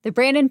The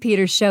Brandon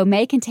Peters Show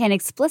may contain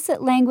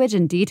explicit language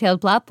and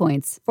detailed plot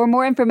points. For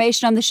more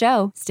information on the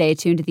show, stay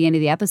tuned to the end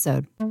of the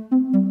episode.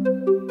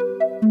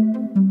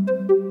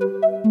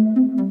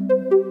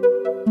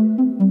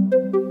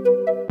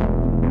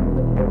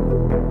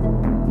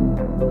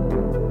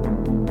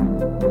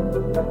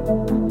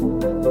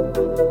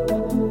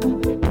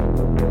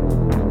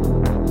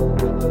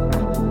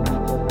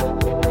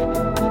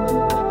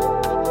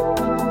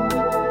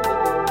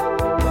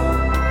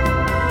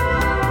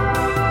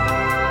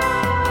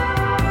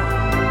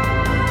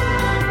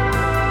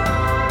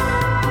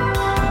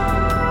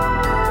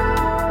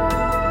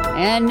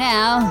 And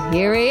now,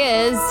 here he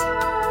is,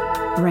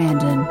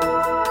 Brandon.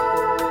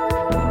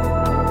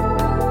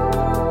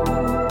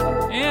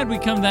 And we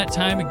come that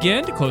time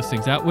again to close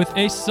things out with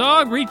a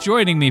song.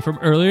 Rejoining me from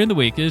earlier in the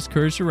week is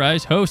Courage to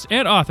Rise host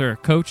and author,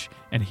 coach,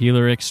 and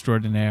healer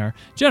extraordinaire,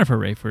 Jennifer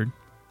Rayford.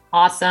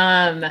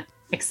 Awesome.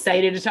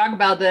 Excited to talk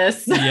about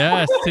this.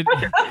 Yes.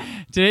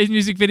 Today's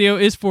music video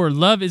is for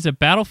Love is a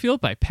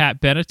Battlefield by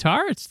Pat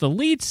Benatar. It's the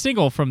lead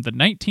single from the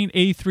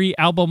 1983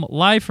 album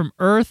Live from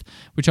Earth,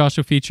 which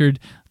also featured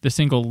the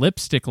single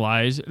Lipstick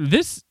Lies.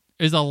 This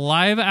is a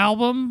live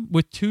album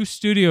with 2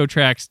 studio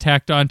tracks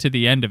tacked on to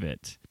the end of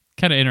it.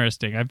 Kind of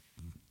interesting. I'm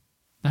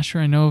not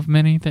sure I know of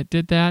many that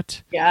did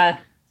that. Yeah.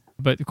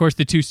 But, of course,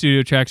 the 2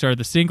 studio tracks are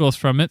the singles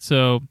from it.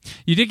 So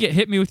you did get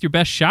Hit Me With Your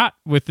Best Shot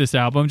with this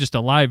album, just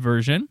a live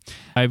version.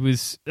 It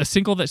was a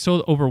single that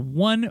sold over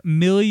 1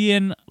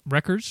 million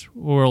records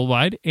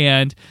worldwide.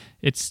 And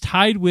it's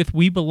tied with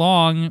We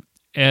Belong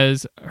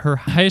as her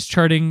highest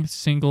charting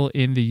single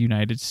in the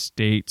United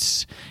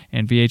States.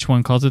 And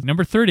VH1 calls it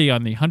number 30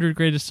 on the 100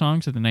 Greatest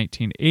Songs of the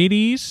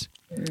 1980s.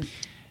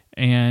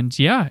 And,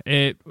 yeah,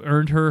 it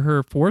earned her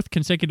 4th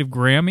consecutive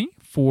Grammy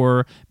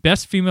for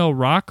Best Female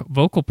Rock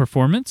Vocal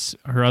Performance.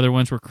 Her other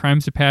ones were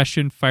Crimes of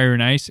Passion, Fire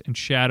and Ice, and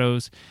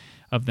Shadows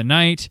of the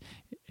Night.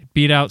 It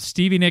beat out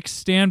Stevie Nicks'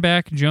 Stand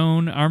Back,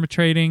 Joan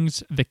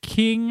Armatrading's The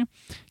King,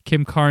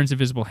 Kim Carnes'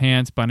 Invisible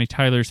Hands, Bonnie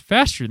Tyler's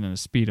Faster Than the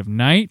Speed of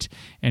Night,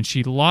 and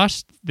she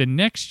lost the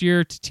next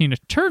year to Tina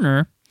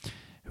Turner,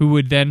 who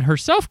would then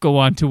herself go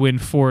on to win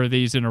 4 of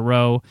these in a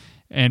row,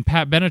 and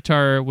Pat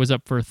Benatar was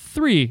up for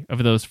 3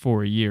 of those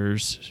 4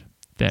 years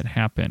that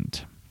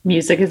happened.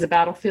 Music is a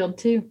battlefield,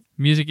 too.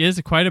 Music is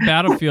quite a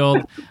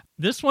battlefield.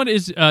 This one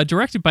is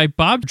directed by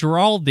Bob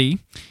Giraldi.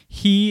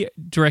 He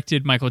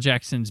directed Michael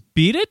Jackson's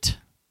Beat It,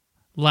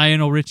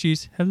 Lionel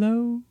Richie's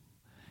Hello,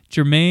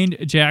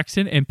 Jermaine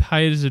Jackson, and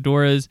Paya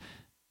Zadora's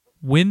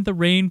When the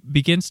Rain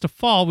Begins to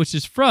Fall, which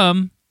is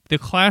from the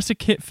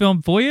classic hit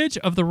film Voyage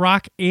of the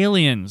Rock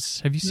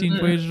Aliens. Have you seen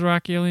Voyage of the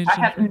Rock Aliens? I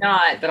have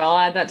not, but I'll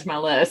add that to my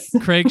list.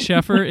 Craig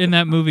Sheffer in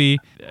that movie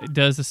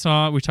does a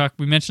song.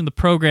 We mentioned the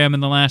program in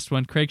the last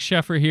one. Craig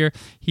Sheffer here,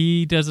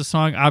 he does a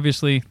song,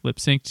 obviously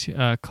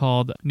lip-synced,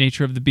 called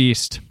Nature of the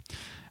Beast.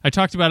 I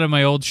talked about it in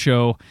my old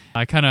show.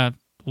 I kind of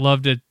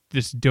loved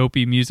this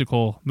dopey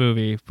musical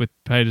movie with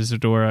Paya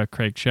Zadora,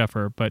 Craig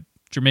Sheffer, but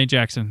Jermaine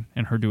Jackson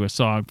and her do a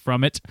song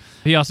from it.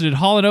 He also did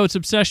Hall & Oates'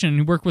 Obsession.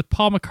 He worked with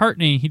Paul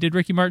McCartney. He did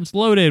Ricky Martin's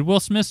Loaded, Will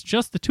Smith's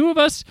Just the Two of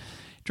Us,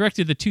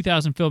 directed the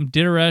 2000 film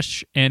Dinner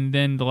Rush, and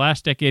then the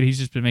last decade he's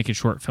just been making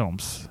short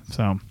films.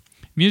 So,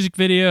 music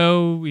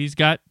video, he's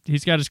got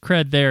his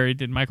cred there. He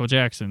did Michael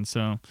Jackson,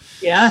 so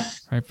yeah,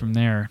 right from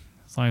there.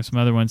 Along with some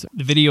other ones.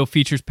 The video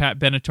features Pat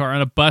Benatar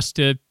on a bus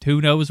to who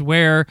knows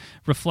where,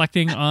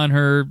 reflecting on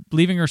her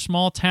leaving her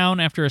small town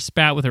after a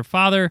spat with her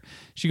father.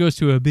 She goes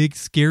to a big,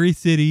 scary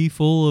city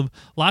full of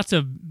lots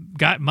of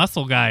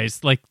muscle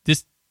guys. Like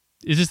this,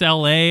 is this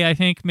L.A., I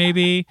think,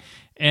 maybe?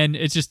 And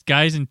it's just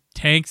guys in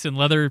tanks and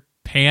leather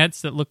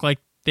pants that look like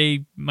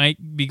they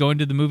might be going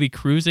to the movie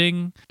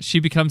Cruising. She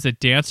becomes a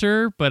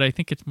dancer, but I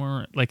think it's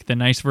more like the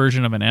nice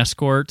version of an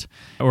escort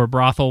or a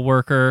brothel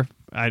worker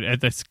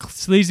at this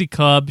sleazy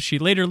club. She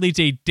later leads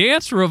a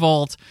dance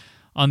revolt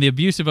on the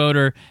abusive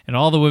owner, and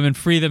all the women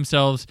free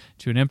themselves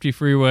to an empty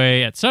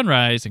freeway at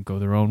sunrise and go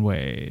their own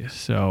way.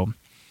 So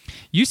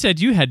you said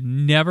you had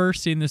never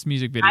seen this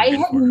music video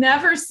before. Had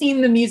never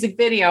seen the music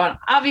video, and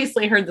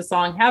obviously heard the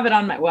song, have it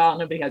on my, well,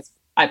 nobody has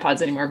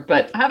iPods anymore,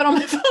 but I have it on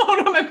my phone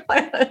on my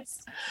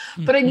playlist.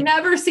 But I'd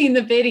never seen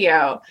the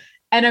video.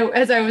 And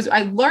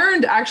I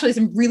learned actually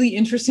some really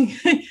interesting,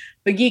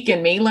 the geek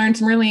in me learned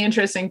some really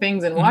interesting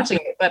things in watching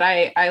it, but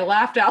I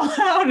laughed out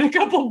loud at a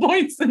couple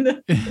points in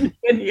the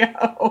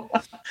video.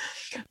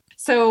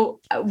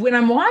 So when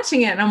I'm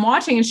watching it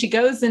and she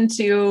goes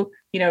into,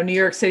 New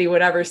York City,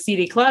 whatever,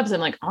 seedy clubs, I'm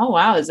like, oh,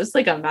 wow, is this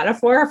like a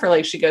metaphor for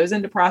like she goes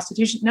into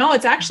prostitution? No,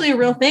 it's actually a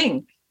real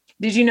thing.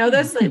 Did you know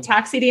this? Like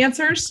taxi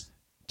dancers?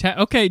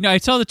 Okay, no, I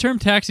saw the term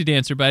taxi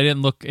dancer, but I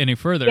didn't look any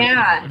further.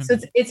 Yeah, so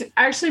it's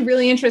actually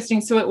really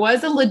interesting. So it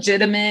was a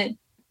legitimate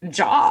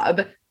job,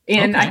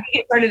 and I think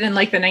it started in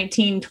like the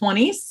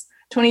 1920s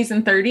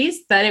and 30s.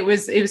 That it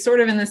was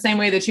sort of in the same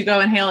way that you go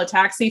and hail a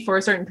taxi for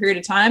a certain period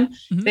of time.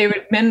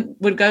 Men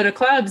would go to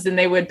clubs and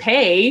they would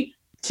pay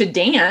to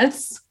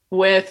dance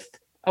with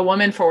a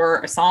woman for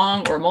a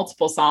song or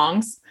multiple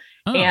songs.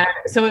 Oh. And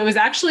so it was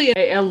actually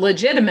a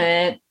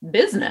legitimate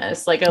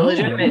business, like a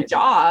legitimate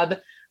job.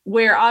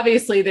 where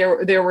obviously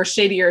there were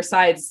shadier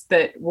sides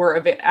that were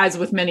of it, as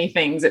with many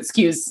things, it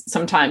skews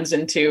sometimes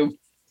into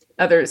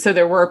other. So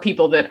there were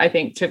people that I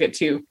think took it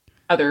to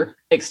other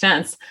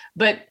extents,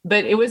 but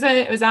it was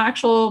an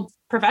actual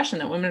profession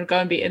that women would go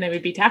and they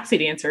would be taxi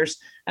dancers.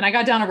 And I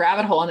got down a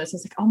rabbit hole on this. I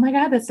was like, oh my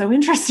God, that's so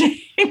interesting.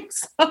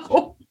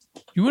 So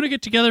you want to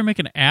get together and make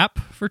an app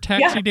for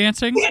taxi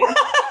dancing?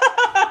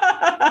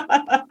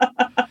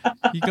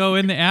 You go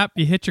in the app,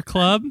 you hit your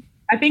club.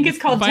 I think it's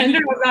called Tinder.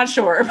 I'm not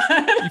sure.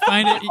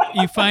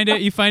 You find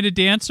a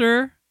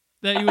dancer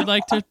that you would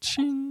like to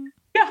ching.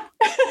 Yeah.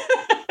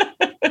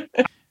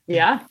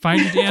 Yeah.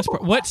 Find a dance.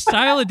 What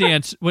style of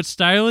dance? What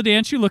style of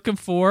dance you looking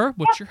for?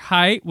 What's your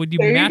height? Would you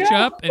match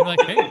up? And like,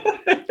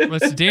 hey,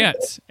 let's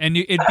dance. And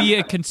it'd be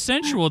a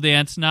consensual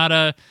dance, not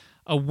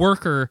a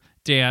worker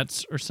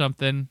dance or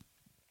something.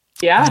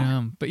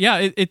 Yeah. But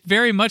yeah, it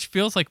very much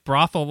feels like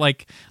brothel,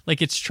 like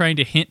it's trying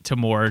to hint to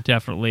more.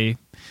 Definitely,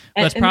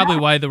 that's probably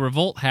why the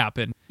revolt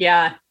happened.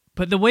 Yeah.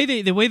 But the way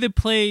they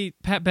play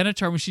Pat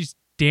Benatar when she's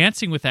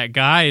dancing with that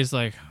guy is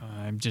like,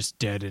 I'm just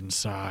dead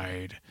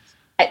inside.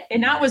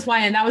 And that was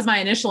my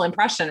initial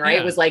impression, right?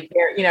 Yeah. It was like,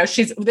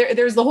 she's there.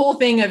 There's the whole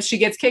thing of she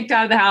gets kicked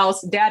out of the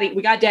house.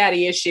 We got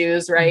daddy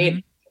issues, right? Mm-hmm.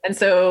 And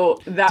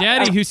so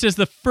Daddy, who says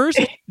the first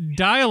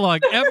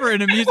dialogue ever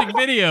in a music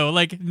video,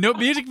 like no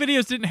music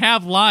videos didn't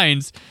have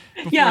lines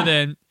before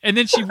then. And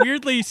then she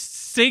weirdly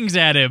sings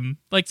at him.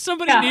 Like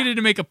somebody needed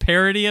to make a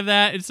parody of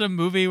that in some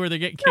movie where they're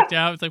getting kicked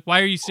out. It's like,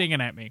 why are you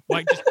singing at me?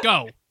 Why just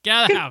go. Get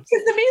out of the house.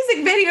 Because the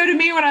music video to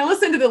me, when I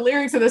listen to the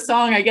lyrics of the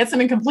song, I get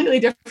something completely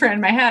different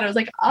in my head. I was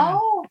like,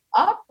 all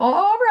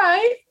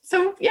right.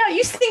 So yeah,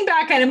 you sing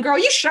back at him, girl.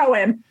 You show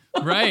him.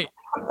 Right.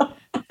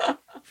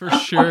 For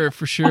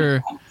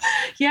sure.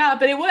 Yeah,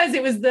 but it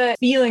was the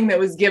feeling that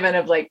was given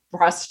of like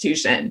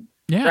prostitution,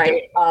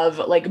 right? Of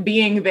like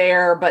being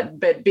there,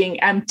 but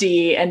being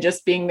empty and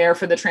just being there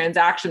for the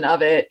transaction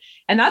of it.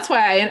 And that's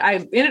why I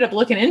ended up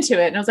looking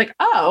into it and I was like,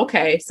 oh,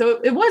 okay.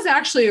 So it was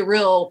actually a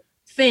real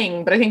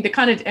thing, but I think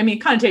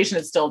connotation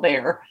is still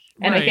there.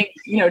 And I think,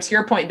 to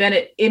your point, then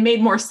it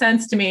made more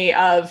sense to me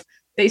of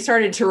they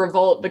started to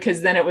revolt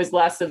because then it was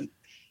less of,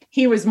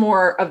 he was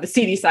more of the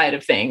seedy side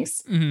of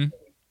things. Mm-hmm.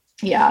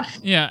 Yeah.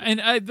 Yeah.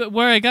 And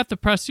where I got the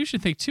prostitution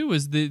thing too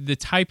was the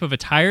type of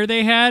attire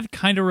they had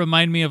kind of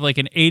remind me of like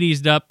an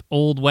 80s up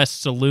old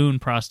West saloon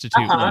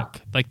prostitute look.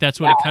 Like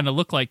that's what it kind of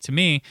looked like to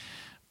me.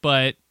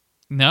 But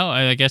no,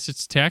 I guess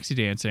it's taxi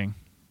dancing.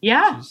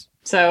 Yeah.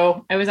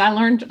 So I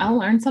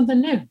learned something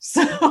new.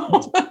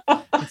 So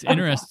it's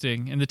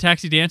interesting. And the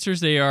taxi dancers,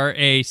 they are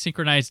a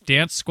synchronized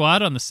dance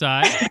squad on the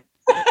side.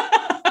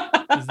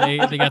 They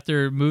got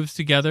their moves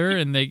together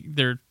and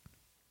their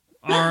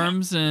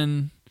arms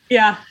and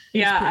Yeah.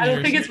 I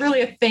don't think it's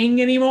really a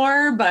thing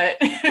anymore, but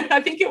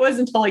I think it was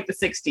until like the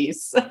 60s.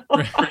 So.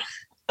 Right.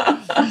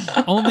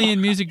 Only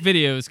in music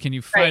videos can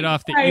you fight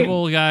off the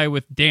evil guy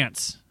with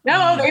dance.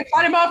 No, they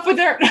fought him off with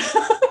their...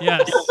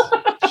 Yes.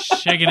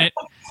 Shaking it.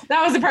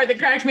 That was the part that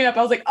cracked me up.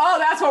 I was like, oh,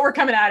 that's what we're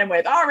coming at him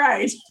with. All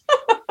right.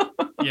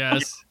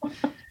 Yes.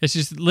 It's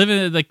just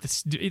living like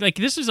this. Like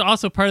this is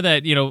also part of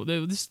that,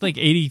 this is like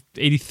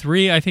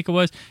 83, I think it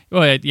was.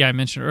 Oh yeah, I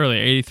mentioned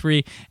earlier,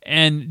 83.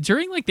 And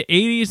during like the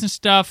 80s and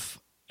stuff,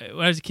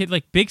 when I was a kid,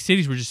 like big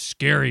cities were just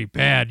scary,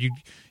 bad.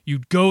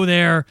 You'd go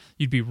there,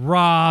 you'd be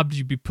robbed,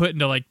 you'd be put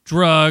into like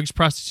drugs,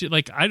 prostitute.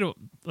 Like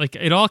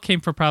it all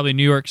came from probably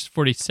New York's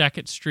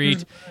 42nd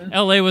Street. Mm-hmm.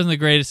 LA wasn't the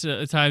greatest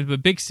at times,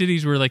 but big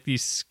cities were like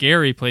these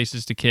scary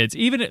places to kids.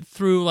 Even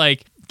through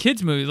like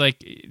kids movies like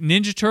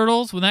Ninja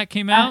Turtles when that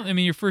came out. I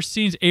mean, your first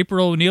scene's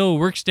April O'Neil who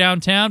works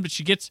downtown, but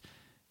she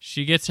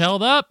gets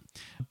held up.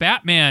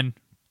 Batman,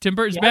 Tim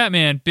Burton's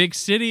Batman, big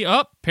city.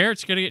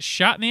 Parents gonna get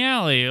shot in the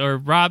alley or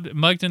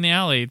mugged in the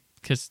alley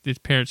because his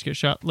parents get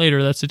shot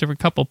later. That's a different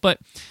couple, but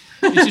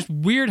it's just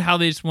weird how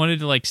they just wanted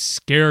to like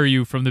scare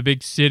you from the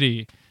big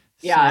city.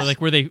 Yeah, so,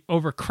 like were they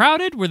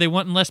overcrowded? Were they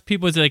wanting less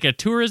people? Is it like a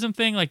tourism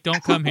thing? Like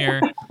don't come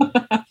here.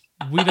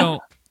 We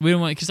don't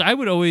want, because I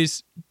would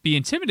always be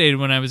intimidated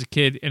when I was a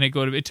kid, and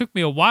it took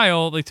me a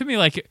while. It took me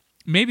like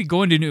maybe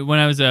going to when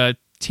I was a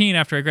teen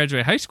after I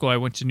graduated high school. I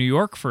went to New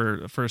York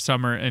for a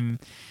summer and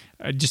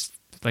just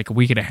like a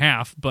week and a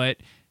half, but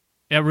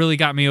that really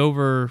got me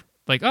over.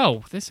 Like,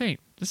 oh, this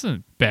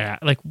isn't bad.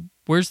 Like,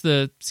 where's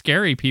the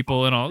scary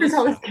people and all this?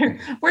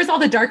 Where's all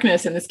the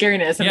darkness and the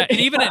scariness? And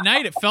even at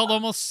night, it felt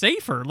almost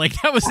safer.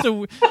 Like that was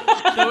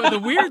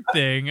the weird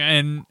thing.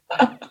 And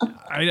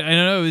I don't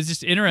know. It was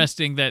just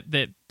interesting that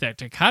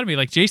dichotomy.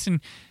 Like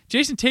Jason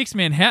Takes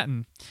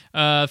Manhattan,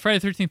 Friday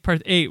the 13th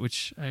Part 8,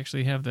 which I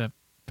actually have the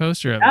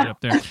poster of it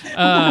up there.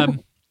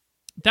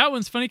 That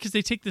one's funny because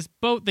they take this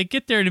boat, they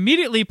get there, and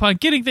immediately upon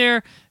getting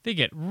there, they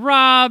get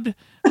robbed.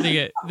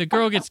 The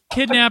girl gets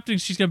kidnapped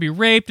and she's gonna be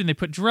raped, and they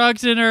put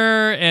drugs in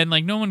her, and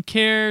like no one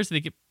cares.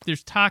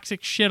 There's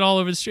toxic shit all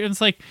over the street. And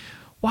it's like,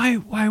 why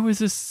was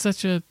this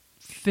such a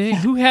thing?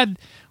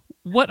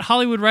 what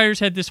Hollywood writers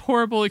had this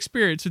horrible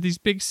experience with these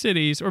big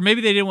cities, or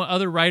maybe they didn't want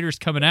other writers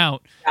coming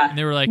out, and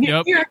they were like,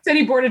 "Nope." New York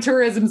City Board of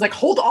Tourism is like,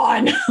 hold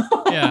on.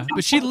 Yeah,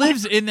 but she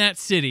lives in that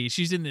city.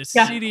 She's in this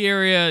city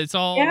area. It's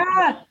all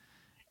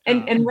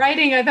And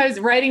writing, I thought I was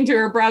writing to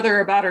her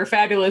brother about her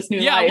fabulous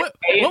new life.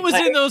 What was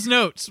in those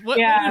notes? What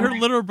did her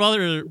little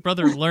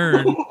brother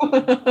learn?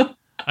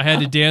 I had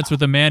to dance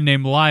with a man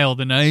named Lyle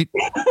tonight.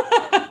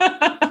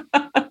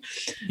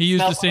 He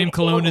used the same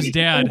cologne as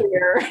Dad.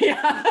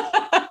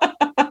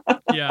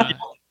 Yeah.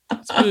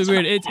 It's really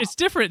weird. It's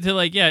different to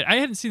like, I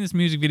hadn't seen this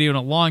music video in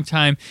a long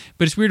time,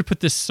 but it's weird to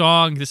put this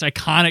song, this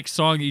iconic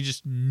song that you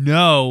just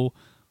know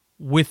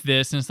with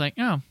this. And it's like,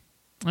 oh,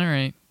 all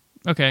right.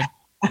 Okay.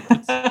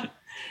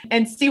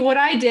 And see what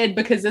I did,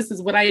 because this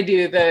is what I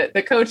do.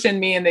 The coach in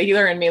me and the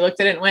healer in me looked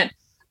at it and went,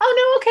 oh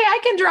no, okay, I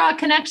can draw a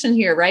connection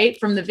here, right?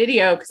 From the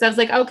video. Cause I was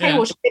like, okay,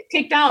 well, she gets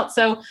kicked out.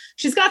 So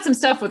she's got some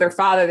stuff with her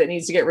father that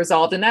needs to get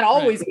resolved. And that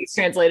always gets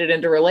translated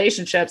into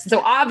relationships. So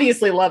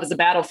obviously love is a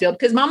battlefield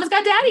because mama's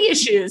got daddy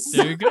issues.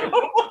 There you go.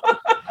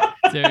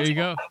 There you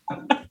go.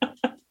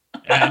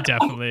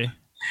 Definitely.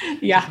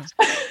 Yeah.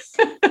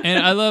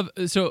 And I love,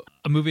 so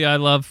a movie I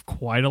love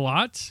quite a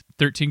lot,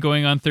 13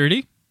 Going on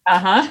 30.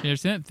 Uh-huh. You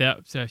understand?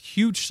 That's a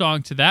huge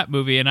song to that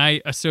movie, and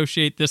I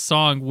associate this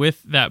song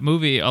with that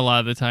movie a lot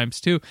of the times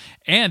too.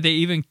 And they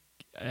even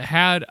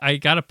had, I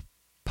gotta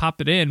pop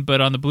it in, but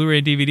on the Blu-ray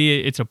and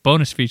DVD, it's a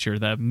bonus feature,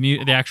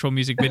 the actual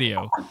music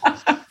video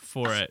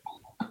for it,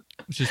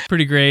 which is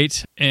pretty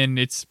great. And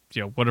it's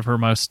one of her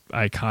most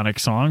iconic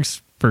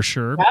songs for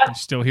sure. Yeah. You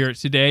still hear it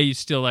today. You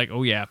still like,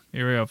 oh yeah,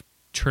 here we go.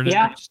 Turn it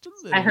up just a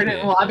little I heard it in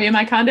the lobby of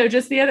my condo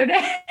just the other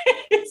day.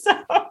 So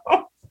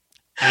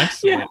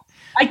excellent. Yeah.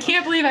 I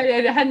can't believe I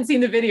hadn't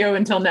seen the video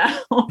until now.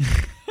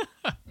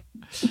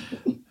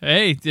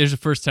 Hey, there's a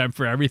first time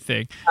for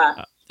everything.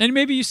 And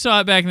maybe you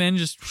saw it back then,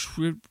 just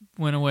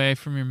went away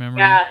from your memory.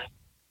 Yeah.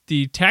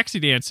 The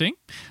Taxi Dancing,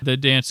 the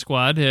dance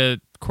squad,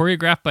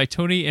 choreographed by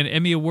Tony and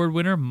Emmy Award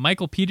winner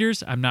Michael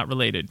Peters. I'm not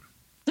related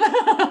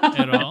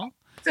at all.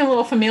 It's a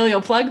little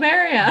familial plug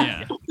there,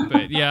 yeah.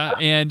 But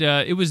and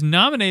it was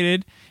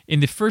nominated in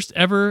the first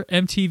ever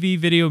MTV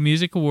Video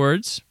Music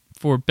Awards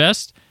for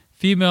Best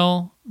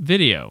Female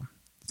Video.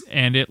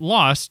 And it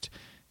lost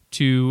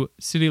to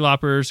Cyndi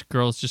Lauper's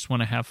Girls Just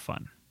Want to Have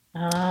Fun.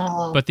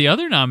 Oh. But the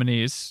other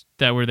nominees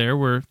that were there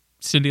were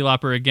Cyndi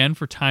Lauper again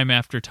for Time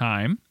After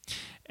Time,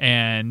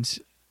 and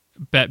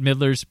Bette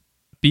Midler's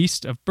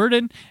Beast of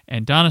Burden,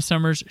 and Donna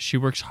Summer's She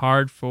Works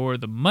Hard for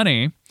the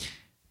Money.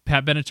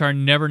 Pat Benatar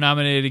never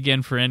nominated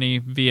again for any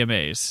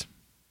VMAs.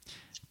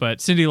 But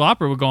Cyndi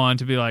Lauper would go on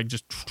to be like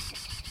just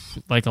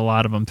like a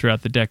lot of them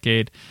throughout the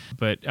decade.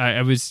 But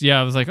I was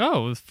like,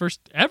 oh, the first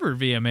ever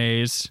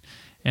VMAs.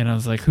 And I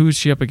was like, who's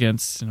she up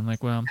against? And I'm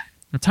like, well,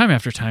 Time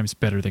After Time is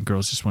better than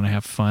Girls Just Want to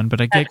Have Fun.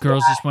 But I get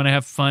Girls Just Want to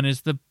Have Fun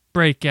is the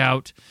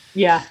breakout.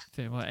 Yeah.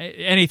 Well,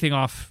 anything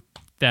off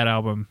that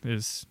album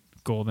is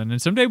golden. And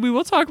someday we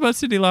will talk about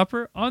Cyndi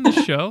Lauper on the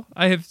show.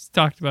 I have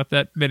talked about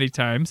that many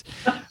times.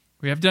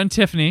 We have done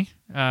Tiffany,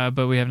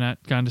 but we have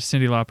not gone to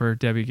Cyndi Lauper,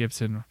 Debbie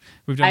Gibson.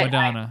 We've done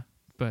Madonna.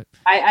 But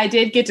I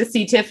did get to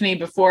see Tiffany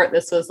before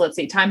this was,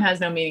 Time Has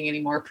No Meaning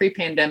Anymore,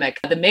 pre-pandemic.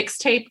 The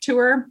mixtape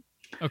tour.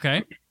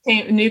 Okay.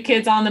 New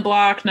Kids on the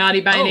Block, Naughty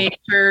by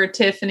Nature,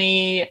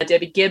 Tiffany,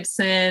 Debbie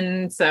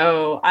Gibson.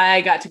 So I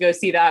got to go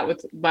see that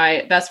with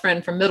my best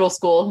friend from middle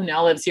school who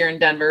now lives here in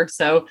Denver.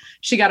 So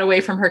she got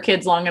away from her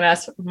kids long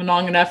enough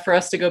for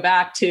us to go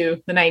back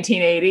to the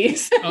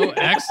 1980s. Oh,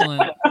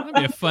 excellent. That'd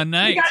be a fun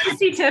night. We got to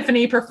see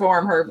Tiffany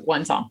perform her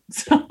one song.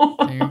 So.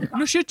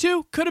 No shit,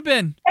 too. Could have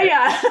been.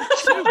 Yeah.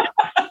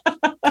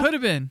 Could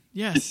have been.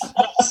 Yes.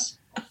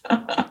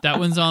 That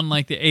one's on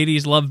like the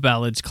 80s love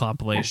ballads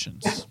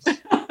compilations.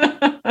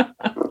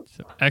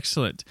 So,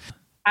 excellent.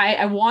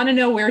 I want to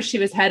know where she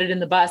was headed in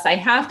the bus. I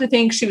have to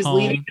think she was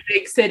leaving the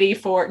big city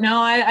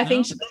I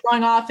think she was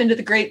going off into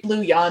the great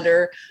blue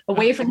yonder,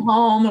 away from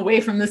home,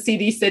 away from the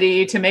CD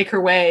city to make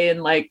her way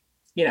in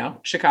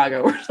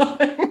Chicago or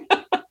something.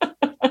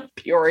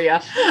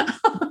 Peoria.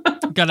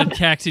 Got a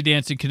Taxi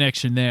Dancing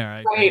connection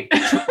there. Right.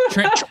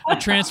 I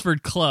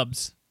transferred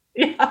clubs.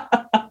 Yeah.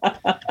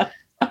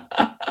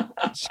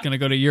 She's going to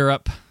go to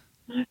Europe.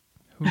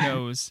 Who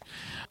knows?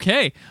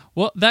 Okay.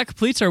 Well, that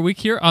completes our week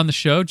here on the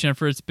show.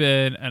 Jennifer, it's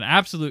been an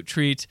absolute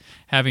treat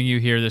having you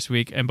here this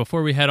week. And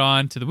before we head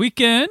on to the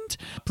weekend,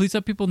 please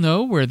let people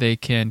know where they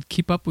can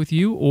keep up with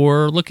you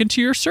or look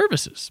into your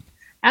services.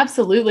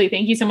 Absolutely.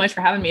 Thank you so much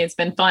for having me. It's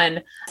been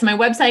fun. So my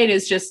website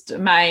is just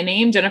my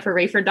name,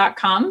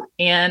 jenniferrayford.com.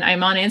 And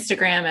I'm on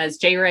Instagram as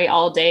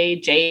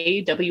jrayallday,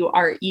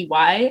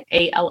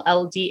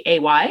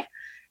 JWREYALLDAY.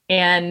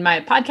 And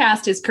my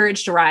podcast is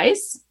Courage to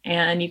Rise.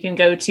 And you can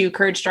go to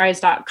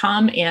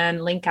couragetorise.com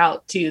and link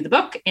out to the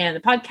book and the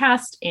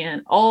podcast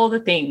and all the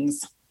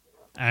things.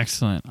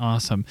 Excellent.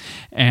 Awesome.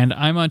 And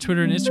I'm on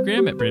Twitter and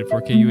Instagram at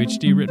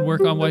Brandon4KUHD. Written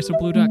work on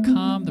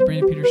WhySoBlue.com. The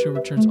Brandon Peters Show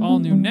returns all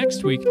new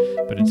next week.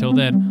 But until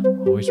then,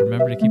 always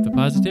remember to keep the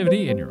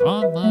positivity in your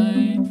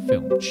online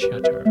film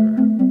chatter.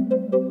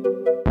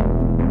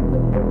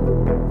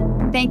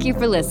 Thank you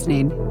for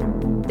listening.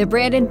 The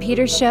Brandon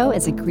Peters Show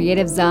is a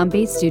Creative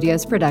Zombie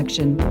Studios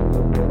production.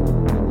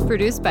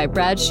 Produced by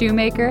Brad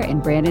Shoemaker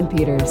and Brandon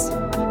Peters.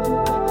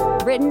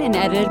 Written and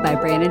edited by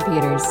Brandon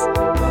Peters.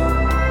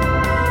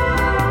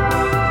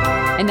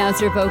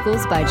 Announcer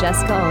vocals by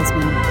Jessica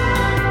Alsman.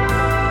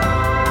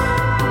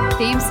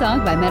 Theme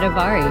song by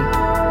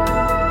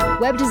Metavari.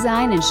 Web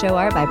design and show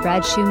art by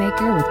Brad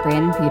Shoemaker with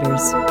Brandon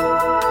Peters.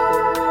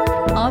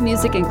 All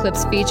music and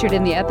clips featured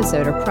in the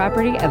episode are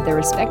property of their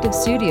respective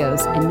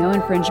studios, and no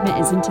infringement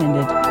is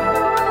intended.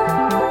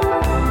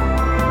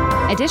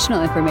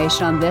 Additional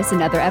information on this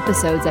and other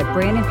episodes at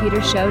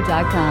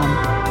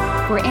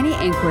BrandonPetersShow.com. For any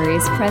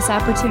inquiries, press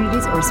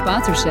opportunities, or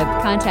sponsorship,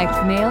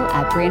 contact mail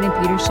at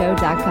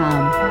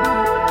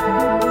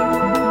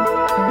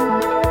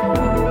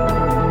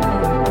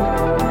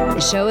BrandonPetersShow.com.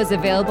 The show is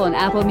available on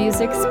Apple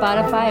Music,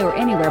 Spotify, or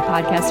anywhere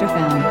podcasts are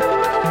found.